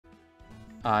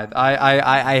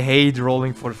I hate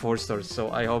rolling for 4 stars,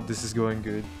 so I hope this is going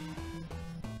good.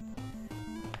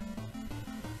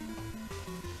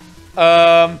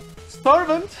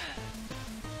 Servant.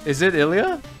 Is it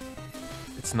Ilya?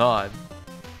 It's not.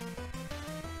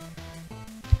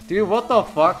 Dude, what the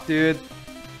fuck, dude?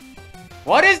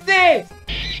 What is this?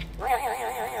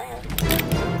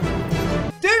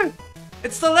 Dude,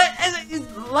 it's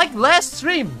like last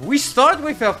stream. We start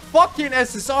with a fucking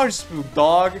SSR spook,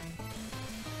 dog.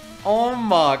 Oh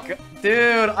my god.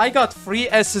 Dude, I got 3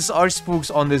 SSR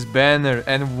spooks on this banner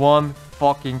and 1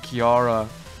 fucking Kiara.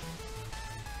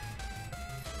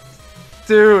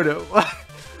 Dude.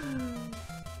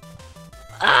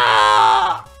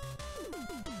 Ah!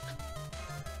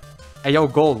 Hey, yo,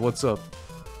 Gold, what's up?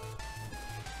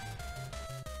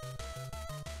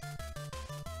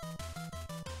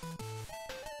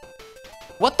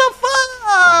 What the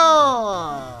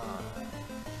fuck?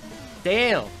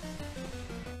 Damn.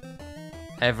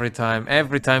 Every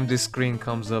time this screen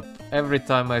comes up, every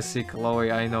time I see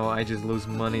Chloe, I know I just lose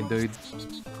money, dude.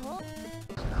 It's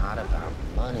not about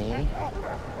money.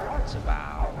 It's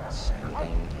about sending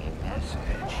a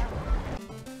message.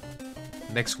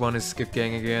 Next one is Skip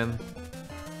Gang again.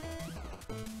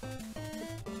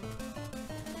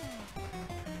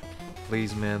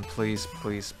 Please, man, please,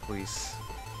 please, please.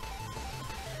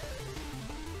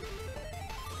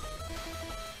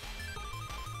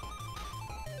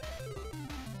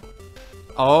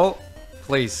 Oh,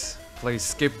 please, please,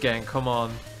 Skip Gang, come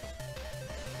on.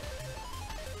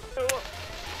 I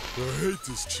hate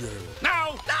this channel.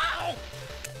 No! No!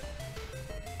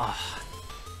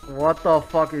 What the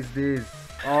fuck is this?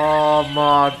 Oh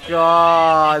my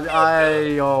god!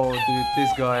 Oh, dude,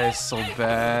 this guy is so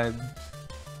bad.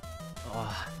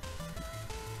 Ah.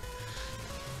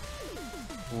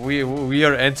 We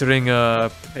are entering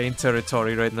pain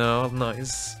territory right now.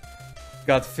 Nice.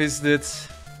 Got fisted.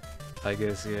 I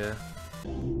guess, yeah.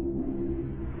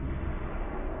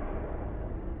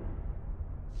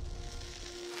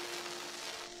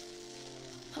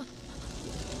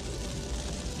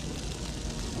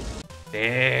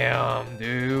 Damn,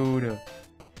 dude.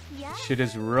 Shit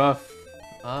is rough.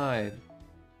 Alright.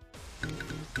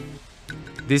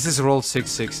 This is roll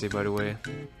 660, by the way.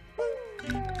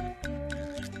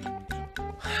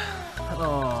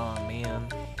 Oh, man.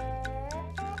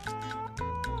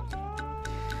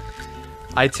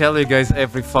 I tell you guys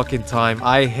every fucking time,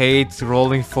 I hate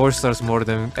rolling 4 stars more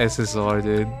than SSR,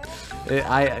 dude.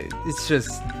 It's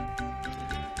just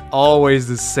always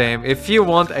the same. If you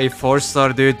want a 4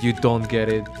 star, dude, you don't get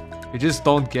it. You just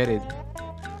don't get it.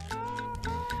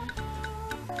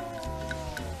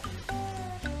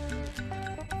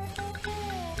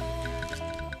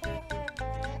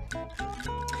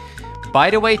 By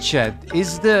the way, chat,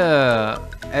 is the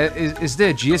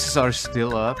GSSR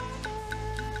still up?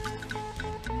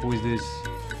 Who is this?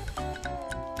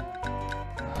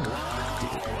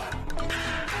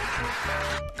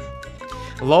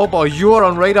 Lobo, you are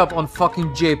on raid up on fucking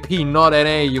JP, not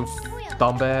NA, you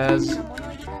dumbass.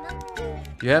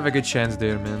 You have a good chance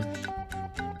there, man.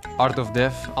 Art of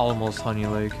Death, almost Honey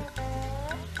Lake.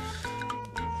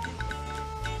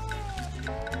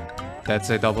 That's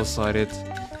a double-sided.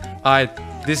 Alright,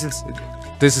 this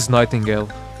is Nightingale.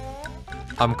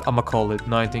 I'ma call it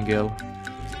Nightingale.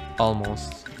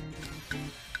 Almost.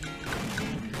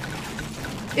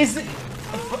 Is it?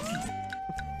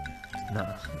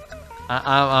 Nah.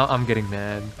 I'm getting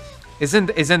mad. Isn't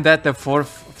that the 4th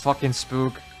fucking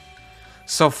spook?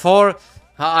 So 4.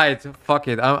 Alright, fuck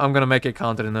it. I'm gonna make a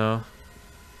counter now.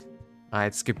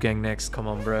 Alright, Skip Gang next. Come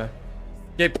on, bruh.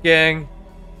 Skip Gang.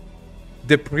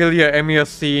 The Prilia Emia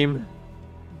theme.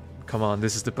 Come on,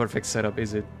 this is the perfect setup,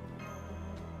 is it?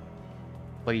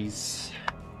 Please.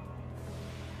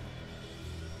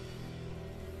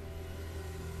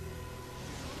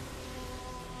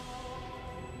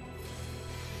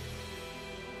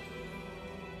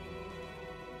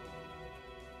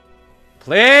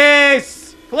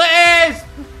 Please! Please!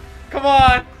 Come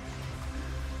on!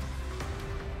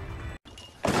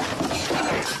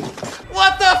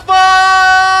 What the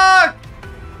fuck?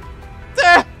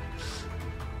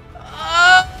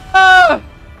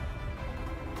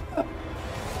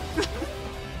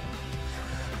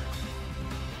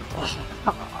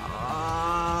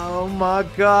 Oh my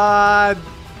god!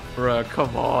 Bruh,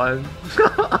 come on.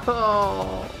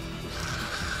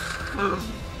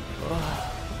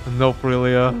 No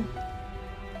Prilia.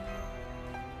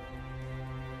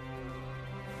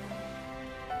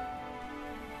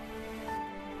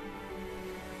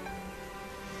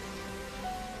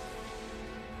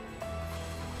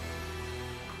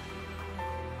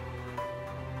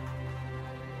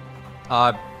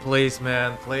 Please,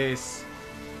 man, please.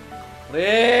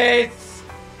 Please!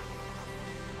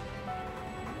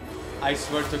 I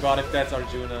swear to God, if that's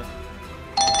Arjuna.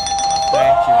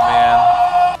 Thank you,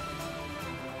 man.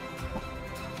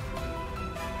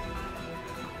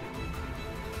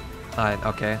 Alright,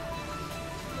 okay.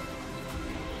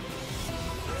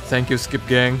 Thank you, Skip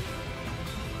Gang.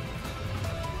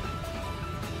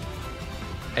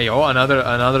 Hey, oh,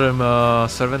 another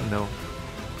servant? No.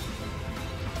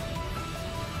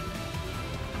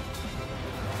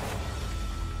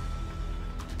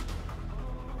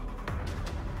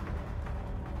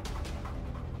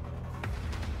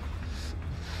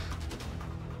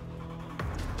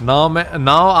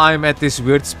 Now I'm at this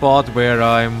weird spot where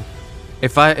I'm...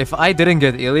 If I didn't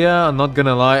get Ilya, I'm not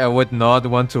gonna lie, I would not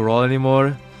want to roll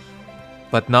anymore.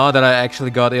 But now that I actually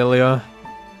got Ilya,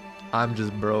 I'm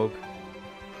just broke.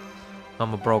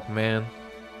 I'm a broke man.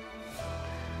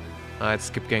 Alright,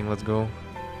 Skip Gang, let's go.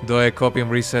 Do I copy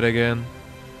and reset again?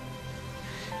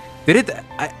 Did it...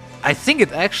 I think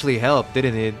it actually helped,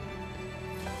 didn't it?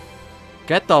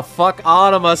 Get the fuck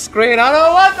out of my screen. I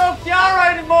don't want no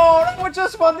Kiara anymore. I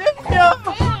just want Ilya.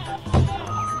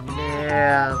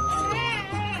 Yeah.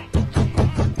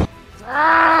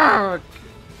 Fuck.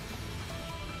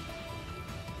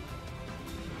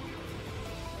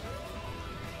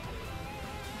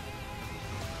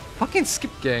 Fucking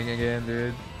Skip Gang again,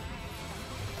 dude.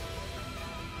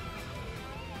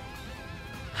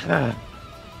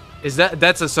 Is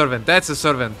that's a servant? That's a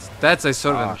servant. That's a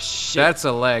servant. Oh, shit. That's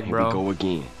a leg, Here bro. we go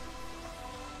again.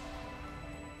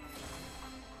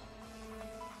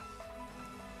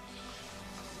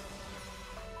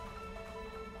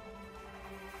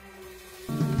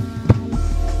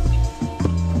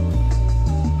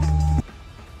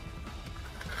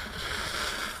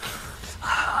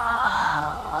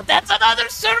 That's another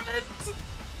servant.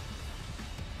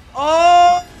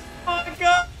 Oh my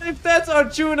god! If that's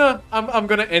Arjuna, I'm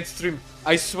gonna end stream.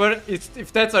 I swear,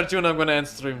 if that's Arjuna, I'm gonna end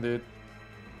stream, dude.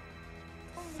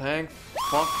 Thank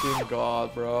fucking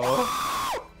god, bro.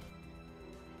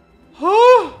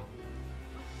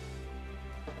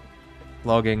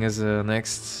 Logging is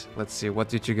next. Let's see, what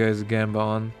did you guys gamble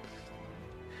on?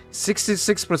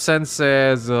 66%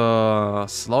 says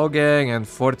slow gang and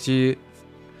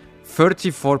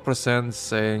 34%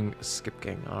 saying Skip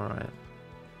Gang. Alright.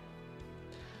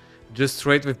 Just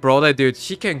trade with Broda, dude.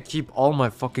 He can keep all my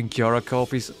fucking Kiara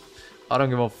copies. I don't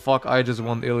give a fuck. I just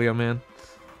want Ilya, man.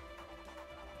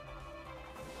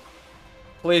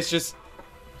 Please, just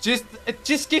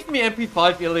give me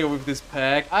MP5 Ilya with this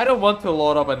pack. I don't want to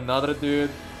load up another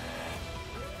dude.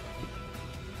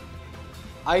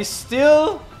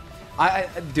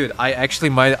 Dude, I actually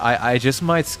might. I just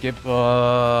might skip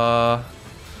the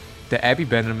Abby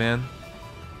banner, man.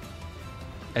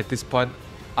 At this point.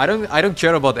 I don't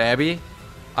care about Abby.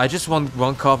 I just want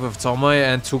 1 copy of Tomoe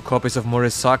and 2 copies of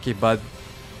Morisaki, but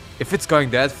if it's going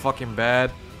that fucking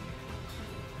bad.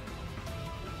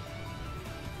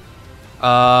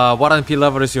 What MP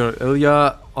level is your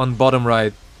Ilya? On bottom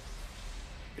right.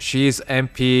 She's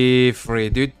MP free.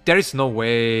 Dude, there is no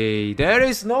way. There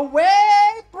is no way,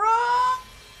 bro!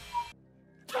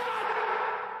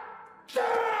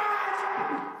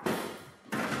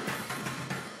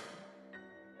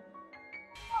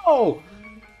 No!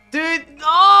 Dude,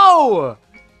 no!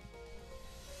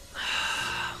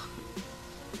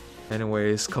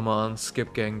 Anyways, come on,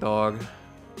 Skip Gang, dog.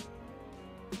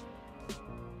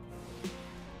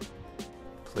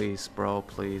 Please, bro,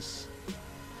 please.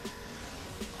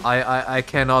 I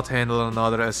cannot handle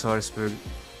another SR spook.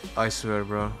 I swear,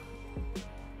 bro.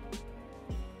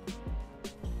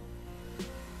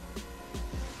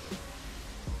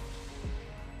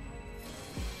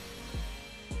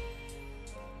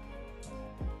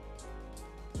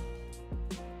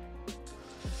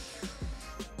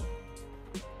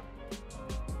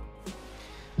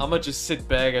 I'ma just sit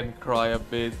back and cry a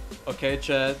bit. Okay,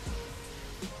 chat?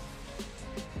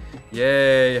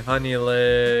 Yay, honey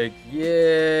leg.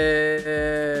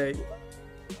 Yay.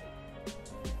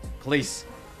 Please.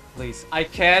 Please. I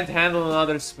can't handle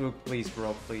another spook. Please,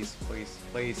 bro. Please, please,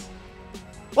 please.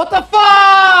 What the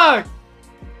fuck?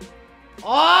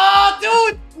 Oh,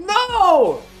 dude.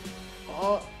 No.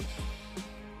 Oh.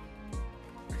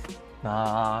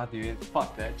 Nah, dude.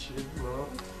 Fuck that shit, bro.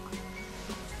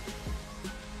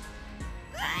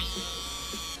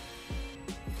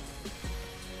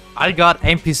 I got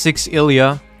MP6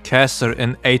 Ilya caster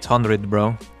in 800,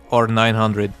 bro. Or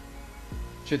 900.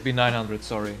 Should be 900,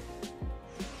 sorry.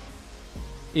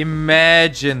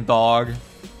 Imagine, dog.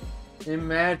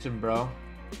 Imagine, bro.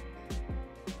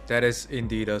 That is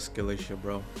indeed a skill issue,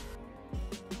 bro.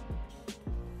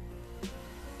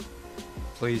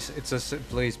 Please, it's a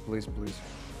please, please, please.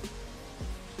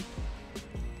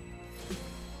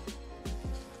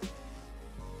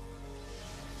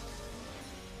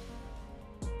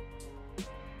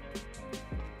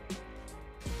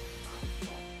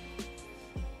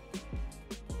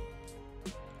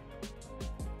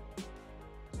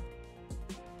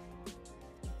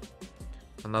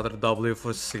 Another W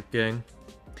for Skip Gang.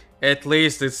 At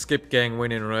least it's Skip Gang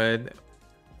winning, right?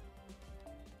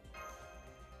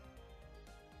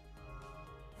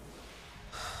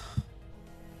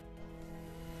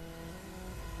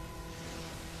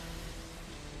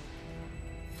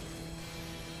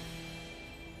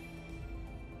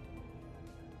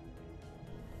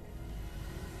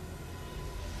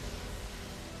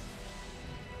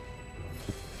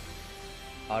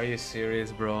 Are you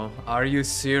serious, bro? Are you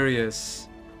serious?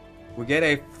 We get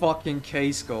a fucking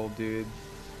case gold, dude.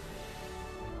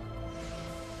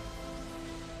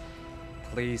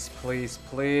 Please, please,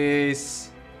 please.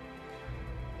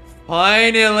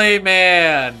 Finally,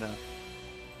 man!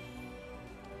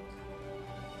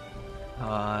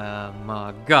 Oh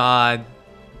my god.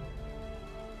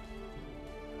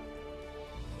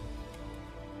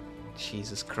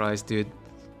 Jesus Christ, dude.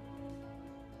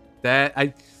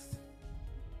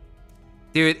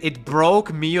 Dude, it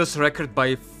broke Mio's record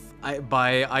by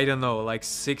I don't know, like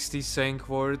 60 sync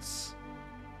words.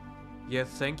 Yeah,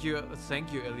 thank you,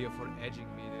 Illya, for edging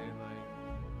me, dude. Like,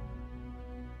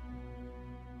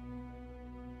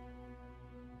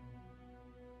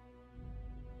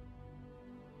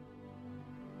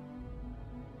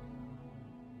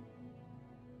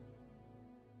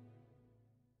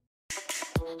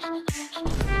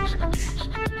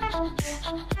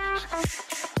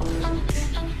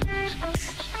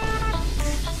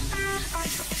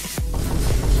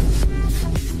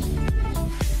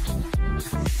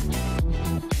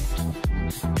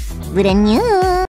 Brand new.